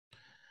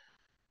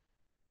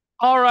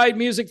All right,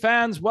 music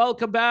fans,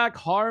 welcome back.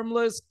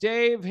 Harmless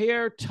Dave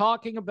here,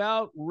 talking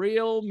about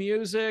real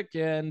music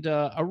and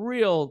a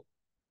real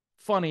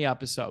funny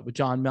episode with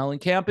John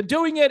Mellencamp and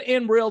doing it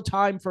in real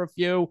time for a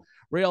few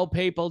real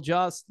people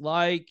just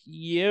like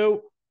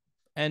you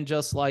and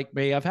just like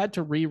me. I've had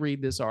to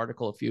reread this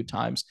article a few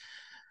times.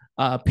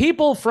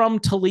 People from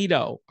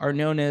Toledo are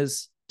known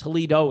as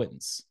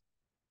Toledoans,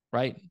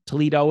 right?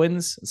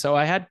 Toledoans. So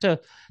I had to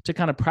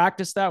kind of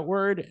practice that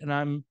word, and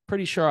I'm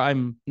pretty sure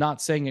I'm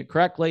not saying it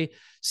correctly.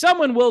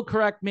 Someone will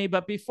correct me,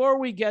 but before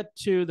we get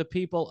to the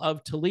people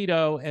of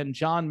Toledo and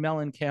John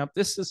Mellencamp,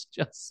 this is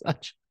just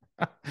such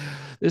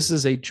this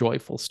is a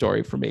joyful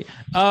story for me.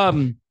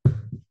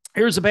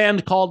 Here's a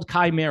band called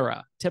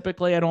Chimera.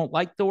 Typically, I don't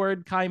like the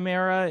word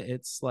chimera.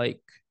 It's like,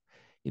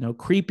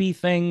 creepy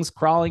things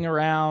crawling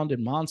around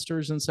and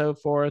monsters and so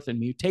forth and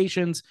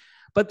mutations.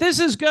 But this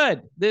is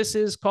good. This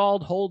is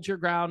called Hold Your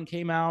Ground,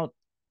 came out,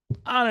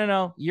 I don't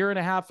know, year and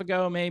a half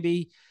ago,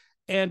 maybe.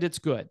 And it's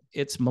good.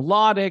 It's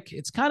melodic.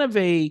 It's kind of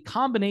a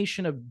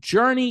combination of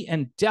Journey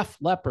and Def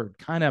Leppard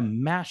kind of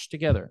mashed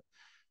together.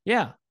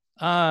 Yeah.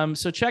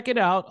 So check it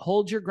out.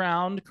 Hold Your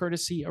Ground,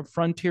 courtesy of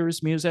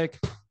Frontiers Music.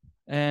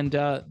 And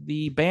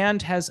the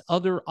band has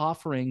other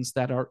offerings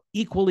that are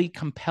equally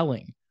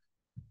compelling.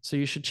 So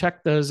you should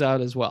check those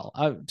out as well.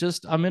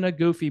 I'm in a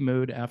goofy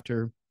mood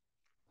after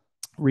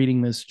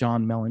reading this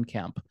John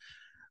Mellencamp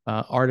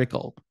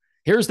article.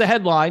 Here's the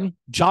headline: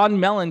 John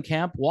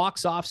Mellencamp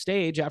walks off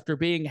stage after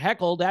being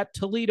heckled at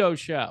Toledo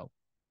show.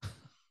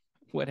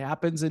 What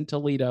happens in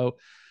Toledo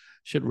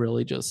should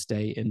really just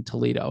stay in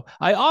Toledo.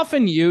 I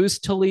often use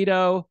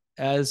Toledo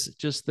as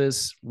just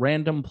this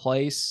random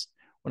place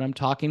when I'm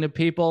talking to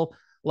people.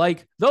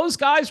 Like, those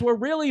guys were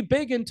really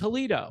big in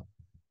Toledo.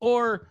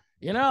 Or,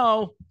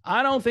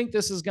 I don't think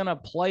this is going to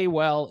play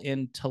well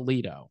in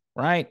Toledo,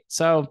 right?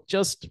 So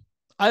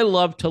I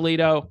love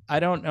Toledo. I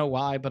don't know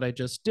why, but I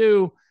just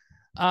do.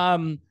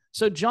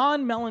 So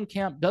John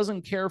Mellencamp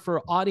doesn't care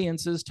for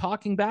audiences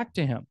talking back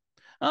to him.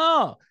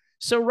 Oh,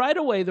 so right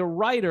away, the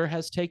writer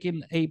has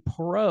taken a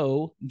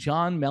pro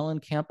John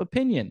Mellencamp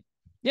opinion.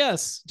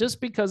 Yes,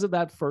 just because of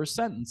that first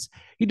sentence.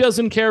 He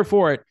doesn't care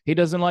for it. He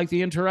doesn't like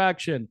the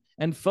interaction.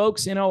 And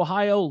folks in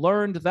Ohio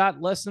learned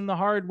that lesson the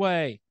hard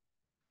way.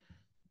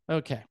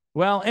 Okay.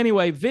 Well,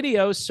 anyway,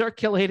 videos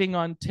circulating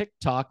on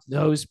TikTok,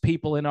 those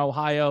people in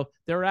Ohio,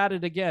 they're at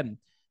it again.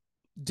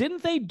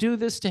 Didn't they do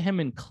this to him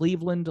in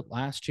Cleveland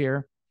last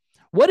year?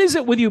 What is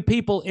it with you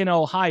people in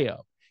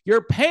Ohio?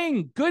 You're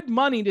paying good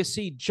money to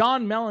see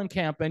John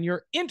Mellencamp and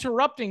you're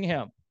interrupting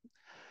him.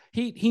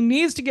 He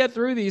needs to get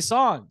through these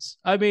songs.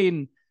 I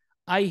mean,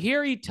 I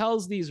hear he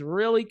tells these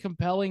really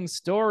compelling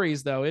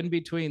stories, though, in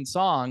between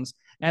songs,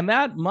 and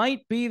that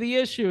might be the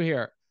issue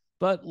here.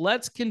 But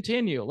let's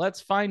continue.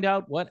 Let's find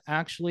out what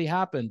actually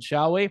happened,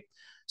 shall we?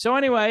 So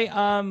anyway,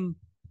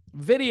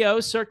 video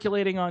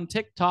circulating on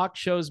TikTok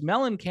shows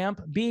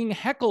Mellencamp being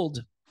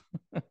heckled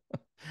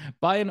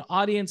by an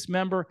audience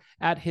member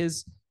at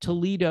his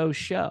Toledo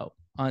show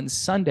on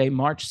Sunday,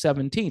 March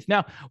 17th.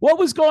 Now, what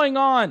was going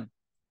on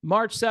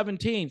March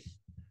 17th?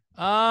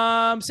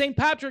 St.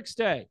 Patrick's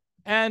Day.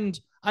 And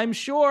I'm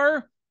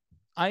sure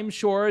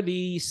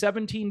the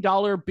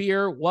 $17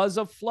 beer was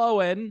a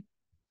flowing,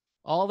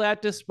 all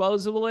that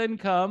disposable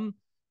income,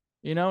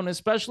 and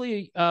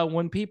especially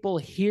when people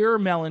hear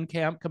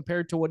Mellencamp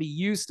compared to what he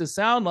used to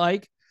sound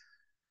like,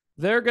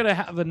 they're going to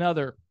have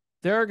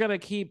they're going to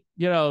keep,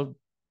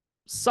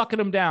 sucking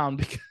him down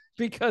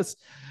because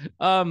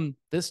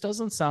this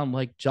doesn't sound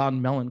like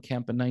John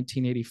Mellencamp in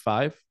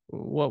 1985.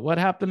 What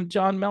happened to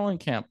John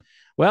Mellencamp?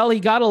 Well, he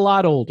got a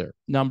lot older,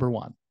 number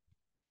one.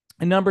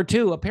 And number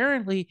two,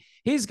 apparently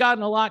he's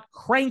gotten a lot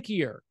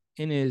crankier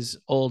in his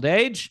old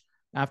age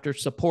after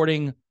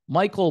supporting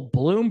Michael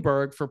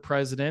Bloomberg for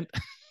president.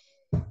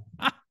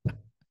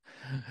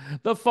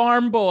 The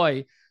farm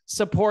boy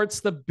supports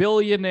the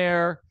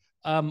billionaire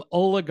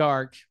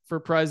oligarch for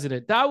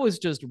president. That was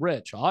just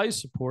rich. I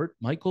support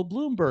Michael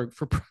Bloomberg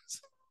for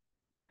president.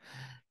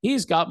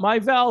 He's got my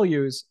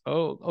values.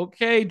 Oh,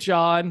 okay,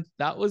 John.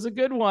 That was a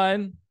good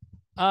one.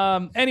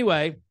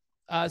 Anyway,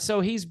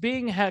 so he's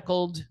being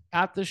heckled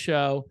at the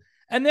show,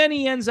 and then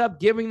he ends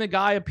up giving the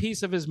guy a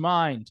piece of his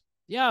mind.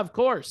 Yeah, of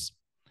course.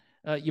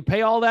 You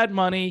pay all that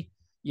money,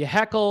 you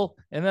heckle,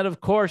 and then, of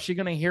course, you're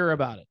going to hear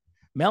about it.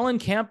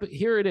 Mellencamp,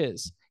 here it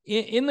is.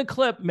 In the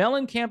clip,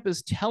 Mellencamp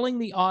is telling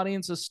the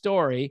audience a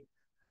story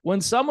when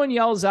someone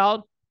yells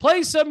out,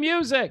 "Play some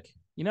music."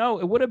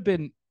 It would have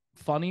been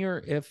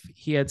funnier if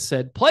he had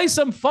said, "Play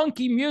some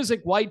funky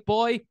music, white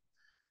boy."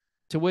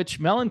 To which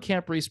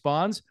Mellencamp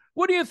responds,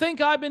 "What do you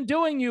think I've been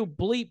doing, you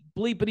bleep,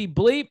 bleepity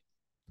bleep?"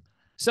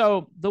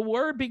 So the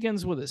word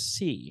begins with a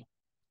C.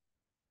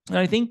 And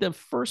I think the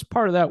first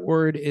part of that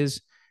word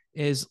is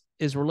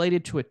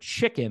related to a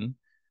chicken.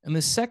 And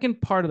the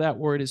second part of that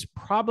word is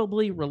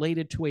probably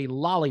related to a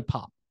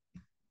lollipop.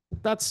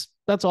 That's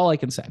all I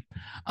can say.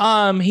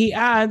 He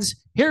adds,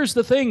 "Here's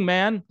the thing,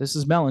 man." This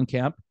is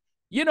Mellencamp.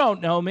 "You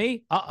don't know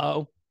me."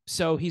 Uh-oh.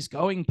 So he's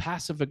going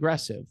passive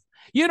aggressive.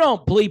 "You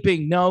don't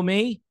bleeping know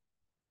me."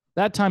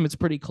 That time it's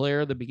pretty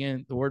clear.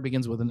 The word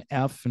begins with an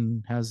F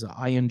and has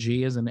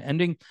ing as an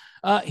ending.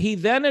 He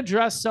then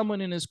addressed someone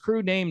in his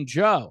crew named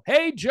Joe.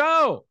 Hey,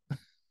 Joe,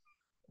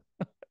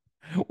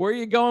 where are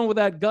you going with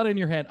that gun in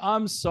your hand?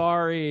 I'm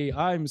sorry.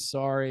 I'm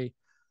sorry.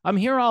 I'm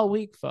here all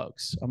week,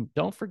 folks.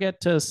 Don't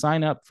forget to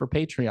sign up for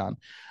Patreon.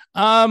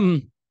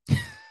 Um,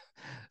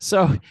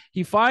 so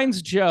he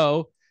finds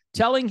Joe,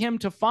 telling him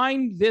to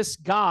find this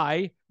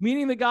guy,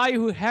 meaning the guy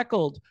who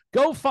heckled.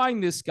 Go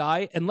find this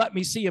guy and let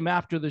me see him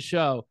after the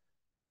show.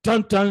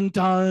 Dun, dun,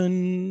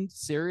 dun.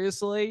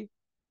 Seriously?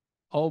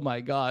 Oh my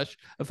gosh.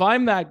 If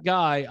I'm that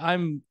guy,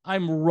 I'm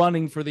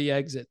running for the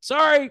exit.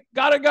 Sorry,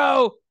 gotta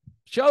go.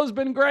 Show's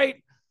been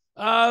great.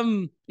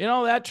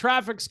 That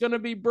traffic's gonna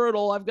be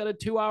brutal. I've got a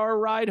 2-hour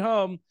ride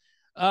home.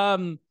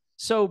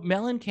 So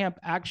Mellencamp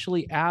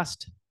actually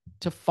asked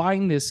to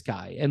find this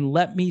guy and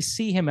let me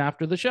see him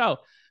after the show,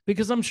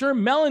 because I'm sure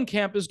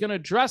Mellencamp is gonna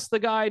dress the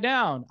guy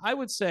down. I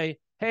would say,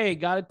 hey,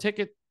 got a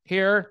ticket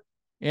here,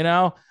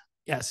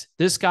 yes,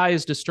 this guy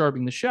is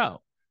disturbing the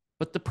show.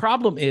 But the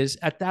problem is,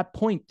 at that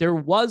point, there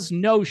was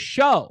no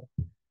show.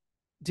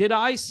 Did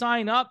I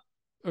sign up,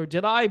 or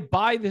did I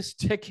buy this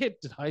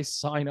ticket? Did I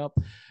sign up?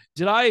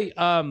 Did I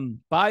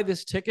buy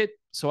this ticket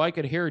so I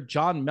could hear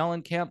John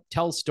Mellencamp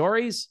tell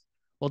stories?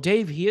 Well,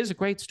 Dave, he is a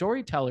great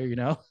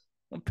storyteller,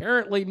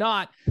 Apparently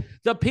not.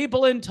 The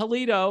people in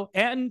Toledo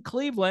and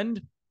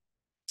Cleveland,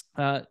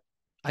 I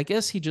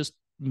guess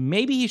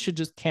maybe he should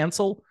just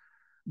cancel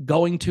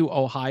going to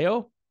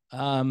Ohio.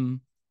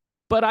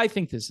 But I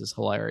think this is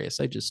hilarious.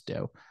 I just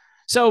do.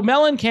 So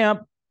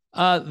Mellencamp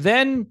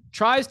then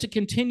tries to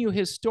continue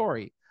his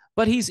story,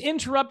 but he's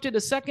interrupted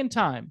a second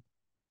time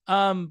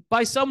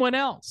by someone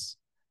else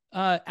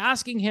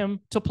asking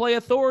him to play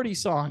Authority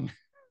song.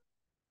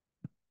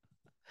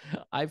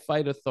 I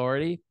fight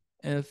authority,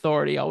 and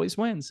authority always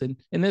wins. And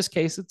in this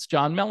case, it's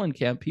John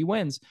Mellencamp. He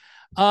wins.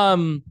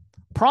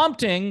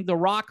 Prompting the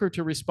rocker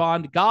to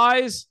respond,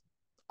 guys,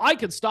 I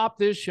could stop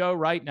this show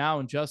right now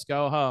and just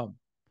go home.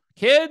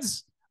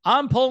 Kids,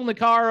 I'm pulling the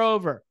car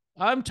over.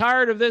 I'm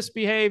tired of this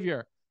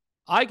behavior.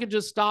 I could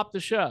just stop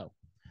the show.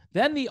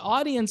 Then the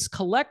audience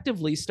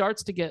collectively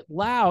starts to get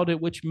loud,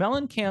 at which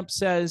Mellencamp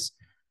says,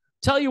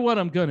 tell you what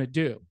I'm going to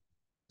do.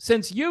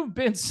 Since you've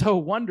been so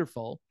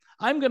wonderful,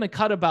 I'm going to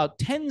cut about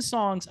 10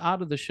 songs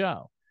out of the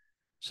show.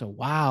 So,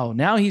 wow,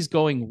 now he's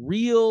going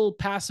real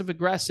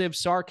passive-aggressive,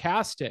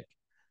 sarcastic.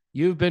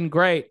 You've been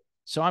great,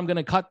 so I'm going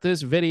to cut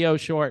this video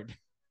short.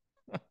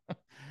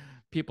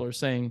 People are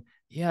saying,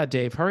 yeah,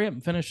 Dave, hurry up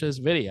and finish this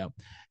video.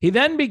 He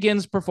then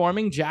begins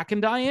performing Jack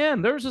and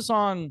Diane. There's a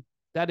song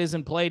that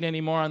isn't played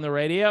anymore on the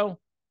radio.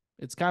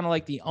 It's kind of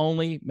like the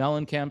only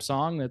Mellencamp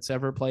song that's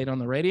ever played on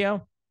the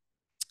radio,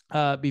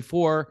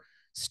 before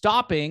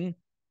stopping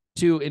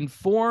to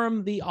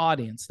inform the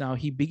audience. Now,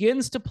 he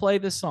begins to play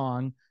the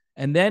song,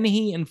 and then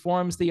he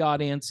informs the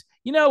audience,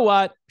 you know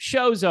what?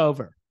 Show's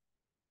over.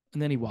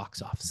 And then he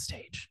walks off the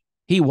stage.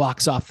 He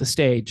walks off the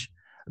stage.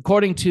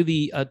 According to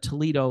the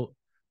Toledo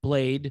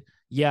Blade,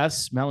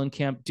 yes,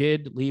 Mellencamp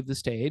did leave the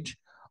stage,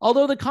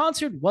 although the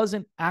concert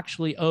wasn't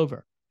actually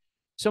over.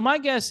 So my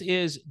guess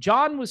is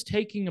John was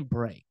taking a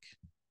break.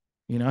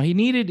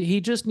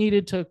 He just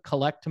needed to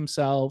collect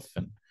himself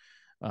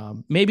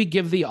and maybe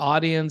give the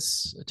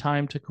audience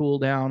time to cool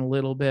down a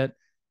little bit.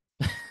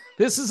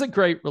 This is a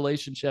great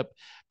relationship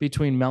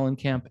between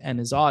Mellencamp and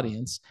his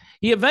audience.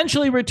 He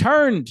eventually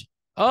returned.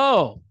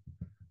 Oh,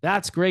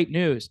 that's great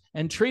news.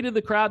 And treated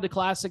the crowd to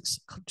classics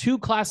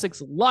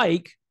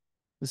like,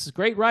 this is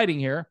great writing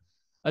here,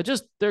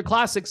 they're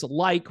classics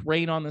like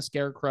Rain on the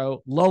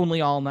Scarecrow, Lonely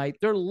All Night.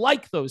 They're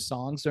like those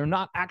songs. They're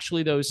not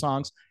actually those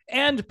songs.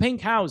 And Pink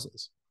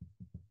Houses.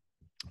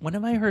 When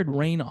have I heard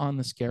Rain on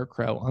the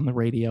Scarecrow on the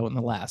radio in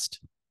the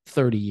last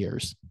 30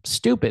 years?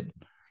 Stupid.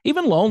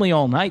 Even Lonely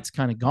All Night's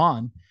kind of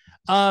gone.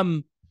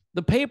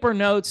 The paper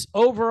notes,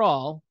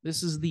 overall,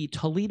 this is the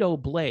Toledo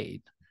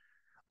Blade.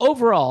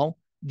 Overall,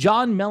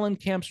 John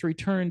Mellencamp's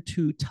return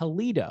to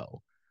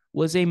Toledo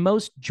was a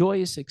most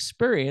joyous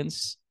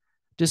experience,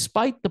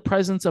 despite the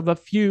presence of a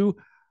few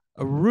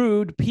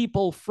rude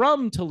people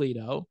from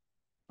Toledo.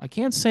 I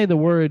can't say the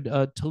word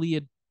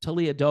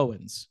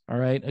Toledoans, all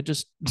right? It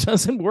just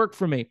doesn't work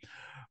for me,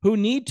 who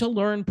need to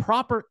learn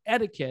proper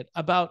etiquette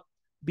about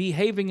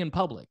behaving in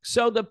public.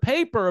 So the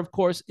paper, of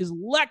course, is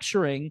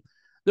lecturing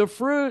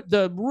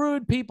the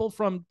rude people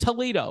from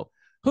Toledo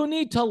who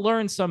need to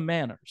learn some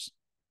manners.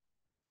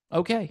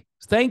 Okay,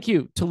 thank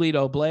you,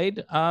 Toledo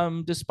Blade.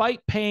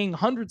 Despite paying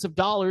hundreds of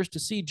dollars to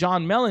see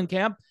John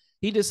Mellencamp,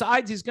 he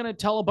decides he's going to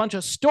tell a bunch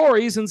of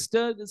stories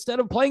instead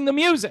of playing the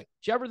music.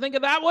 Did you ever think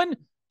of that one?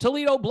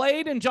 Toledo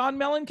Blade and John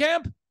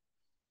Mellencamp?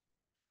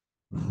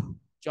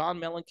 John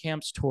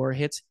Mellencamp's tour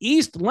hits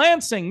East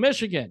Lansing,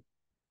 Michigan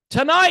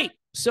tonight.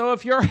 So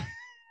if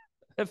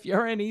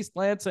you're in East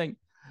Lansing,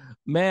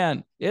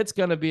 man, it's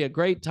going to be a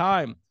great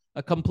time.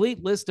 A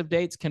complete list of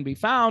dates can be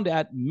found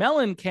at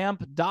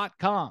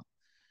mellencamp.com.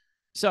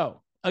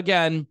 So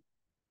again,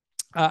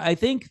 I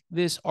think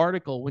this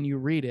article, when you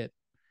read it,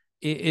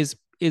 is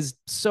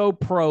so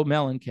pro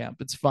Mellencamp.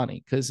 It's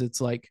funny because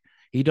it's like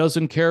He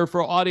doesn't care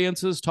for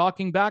audiences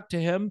talking back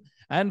to him.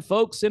 And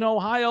folks in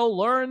Ohio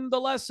learned the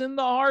lesson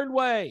the hard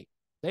way.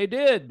 They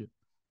did.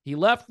 He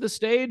left the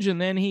stage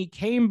and then he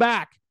came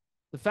back.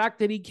 The fact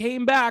that he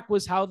came back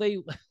was how they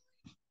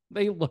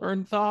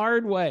learned the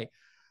hard way.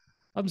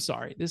 I'm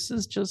sorry. This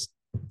is just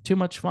too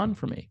much fun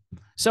for me.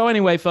 So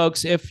anyway,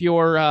 folks, if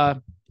you're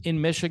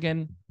in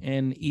Michigan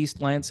in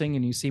East Lansing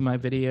and you see my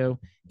video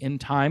in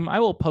time, I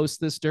will post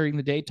this during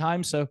the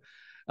daytime. So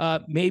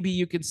maybe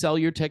you can sell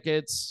your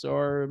tickets,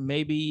 or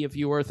maybe if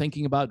you were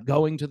thinking about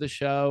going to the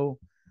show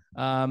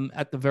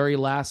at the very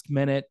last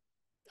minute,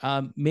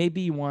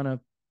 maybe you want to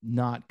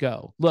not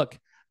go. Look,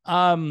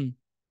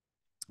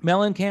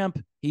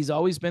 Mellencamp, he's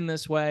always been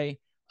this way.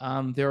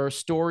 There are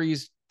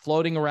stories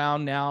floating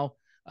around now,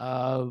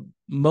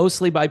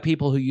 mostly by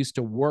people who used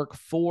to work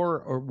for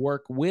or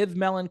work with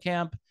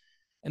Mellencamp,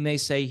 and they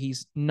say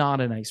he's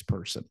not a nice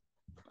person.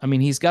 I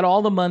mean, he's got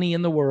all the money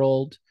in the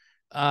world.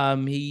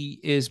 He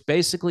is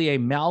basically a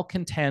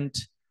malcontent.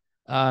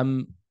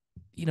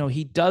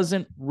 He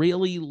doesn't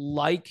really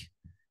like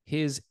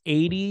his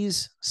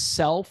 80s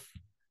self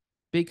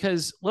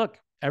because, look,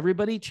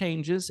 everybody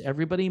changes,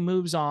 everybody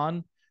moves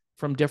on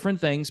from different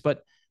things,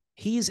 but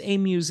he's a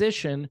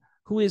musician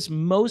who is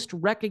most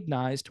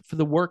recognized for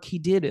the work he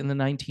did in the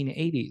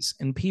 1980s.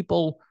 And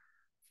people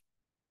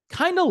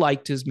kind of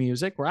liked his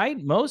music, right?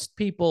 Most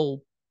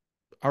people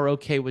are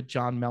okay with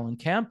John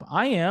Mellencamp.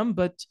 I am,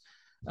 but,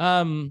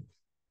 I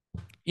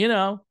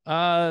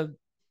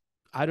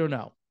don't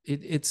know.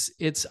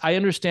 It's, I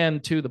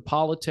understand too, the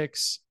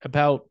politics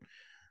about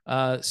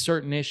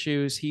certain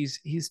issues.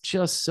 He's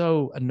just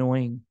so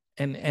annoying.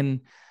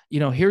 And,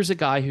 here's a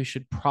guy who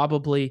should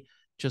probably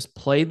just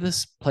play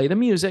the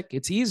music.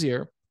 It's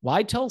easier.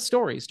 Why tell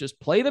stories? Just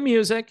play the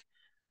music,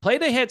 play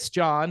the hits,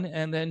 John,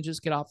 and then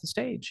just get off the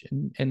stage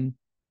and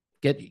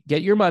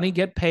get your money,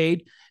 get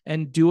paid,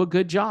 and do a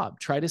good job.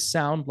 Try to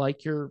sound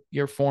like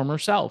your former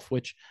self,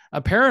 which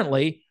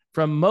apparently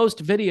from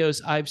most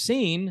videos I've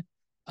seen,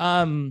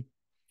 John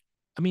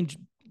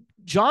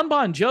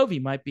Bon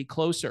Jovi might be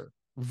closer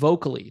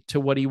vocally to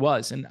what he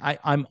was. And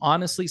I'm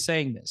honestly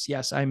saying this.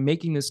 Yes, I'm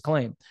making this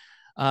claim.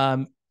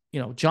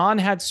 John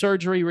had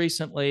surgery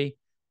recently,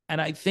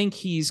 and I think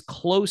he's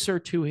closer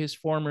to his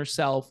former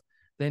self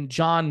than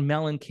John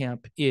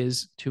Mellencamp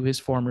is to his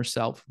former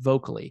self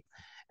vocally.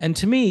 And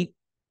to me,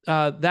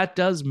 that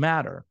does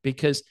matter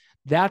because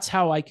that's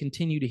how I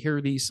continue to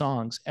hear these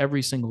songs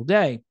every single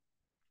day.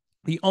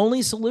 The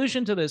only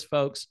solution to this,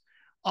 folks,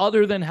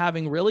 other than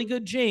having really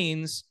good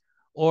genes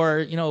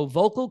or,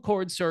 vocal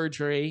cord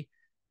surgery,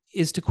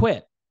 is to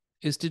quit,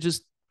 is to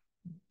just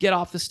get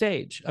off the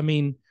stage. I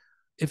mean,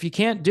 if you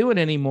can't do it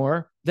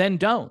anymore, then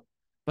don't.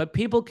 But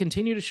people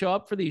continue to show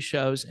up for these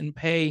shows and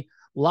pay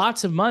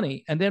lots of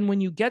money. And then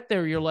when you get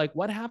there, you're like,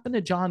 what happened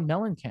to John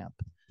Mellencamp?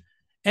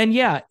 And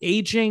yeah,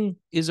 aging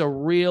is a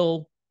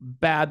real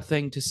bad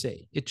thing to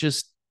see.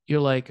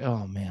 You're like,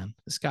 oh man,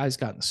 this guy's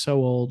gotten so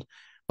old,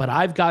 but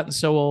I've gotten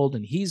so old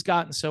and he's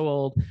gotten so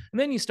old. And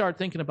then you start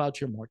thinking about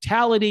your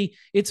mortality.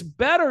 It's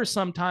better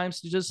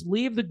sometimes to just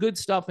leave the good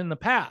stuff in the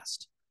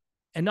past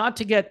and not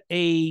to get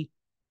a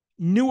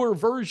newer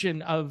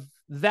version of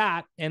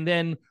that and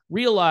then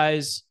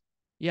realize,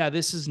 yeah,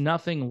 this is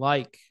nothing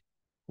like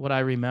what I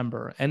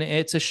remember. And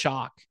it's a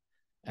shock.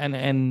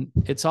 And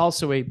it's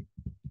also a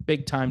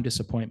big time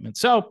disappointment.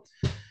 So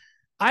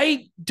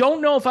I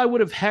don't know if I would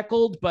have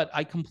heckled, but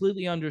I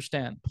completely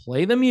understand.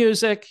 Play the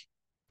music,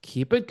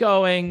 keep it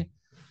going.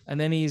 And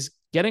then he's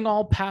getting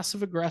all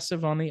passive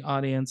aggressive on the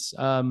audience.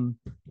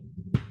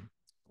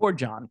 Poor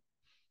John.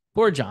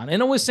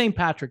 And it was St.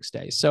 Patrick's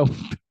Day. So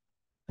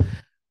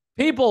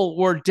people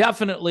were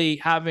definitely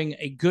having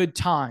a good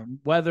time.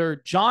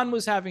 Whether John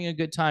was having a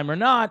good time or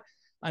not,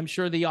 I'm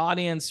sure the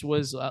audience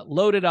was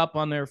loaded up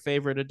on their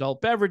favorite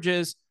adult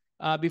beverages.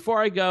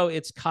 Before I go,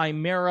 it's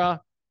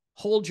Chimera,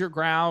 Hold Your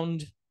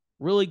Ground,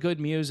 really good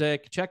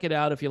music. Check it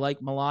out if you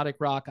like melodic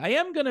rock. I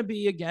am going to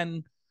be,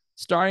 again,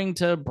 starting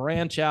to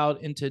branch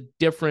out into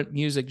different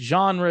music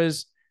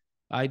genres.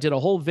 I did a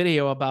whole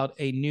video about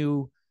a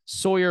new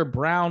Sawyer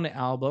Brown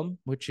album,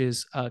 which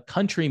is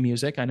country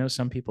music. I know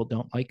some people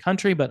don't like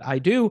country, but I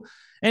do.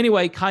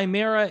 Anyway,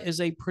 Chimera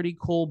is a pretty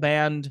cool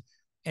band,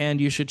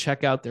 and you should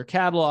check out their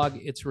catalog.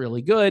 It's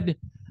really good.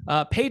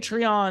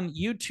 Patreon,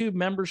 YouTube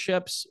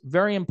memberships,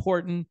 very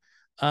important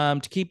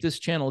to keep this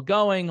channel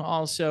going.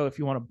 Also, if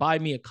you want to buy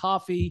me a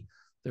coffee,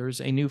 there's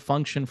a new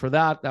function for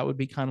that. That would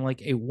be kind of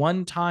like a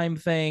one-time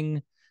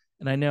thing.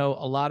 And I know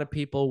a lot of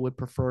people would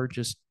prefer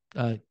just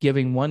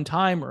giving one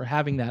time or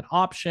having that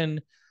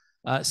option.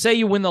 Say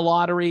you win the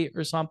lottery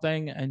or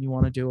something and you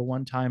want to do a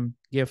one-time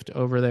gift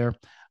over there.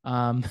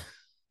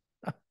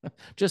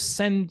 Just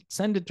send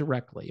it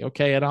directly.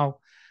 Okay. And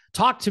I'll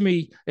talk to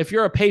me. If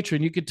you're a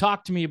patron, you could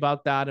talk to me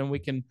about that and we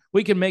can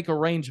make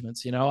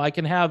arrangements. I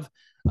can have,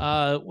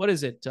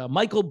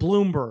 Michael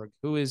Bloomberg,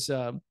 who is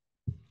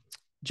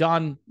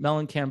John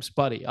Mellencamp's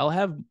buddy. I'll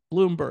have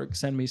Bloomberg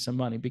send me some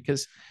money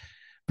because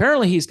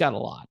apparently he's got a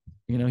lot.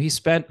 He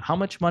spent how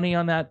much money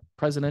on that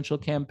presidential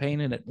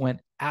campaign and it went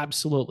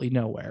absolutely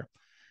nowhere.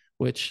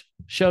 which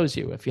shows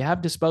you if you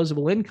have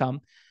disposable income,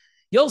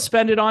 you'll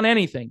spend it on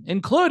anything,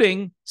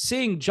 including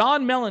seeing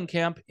John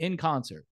Mellencamp in concert.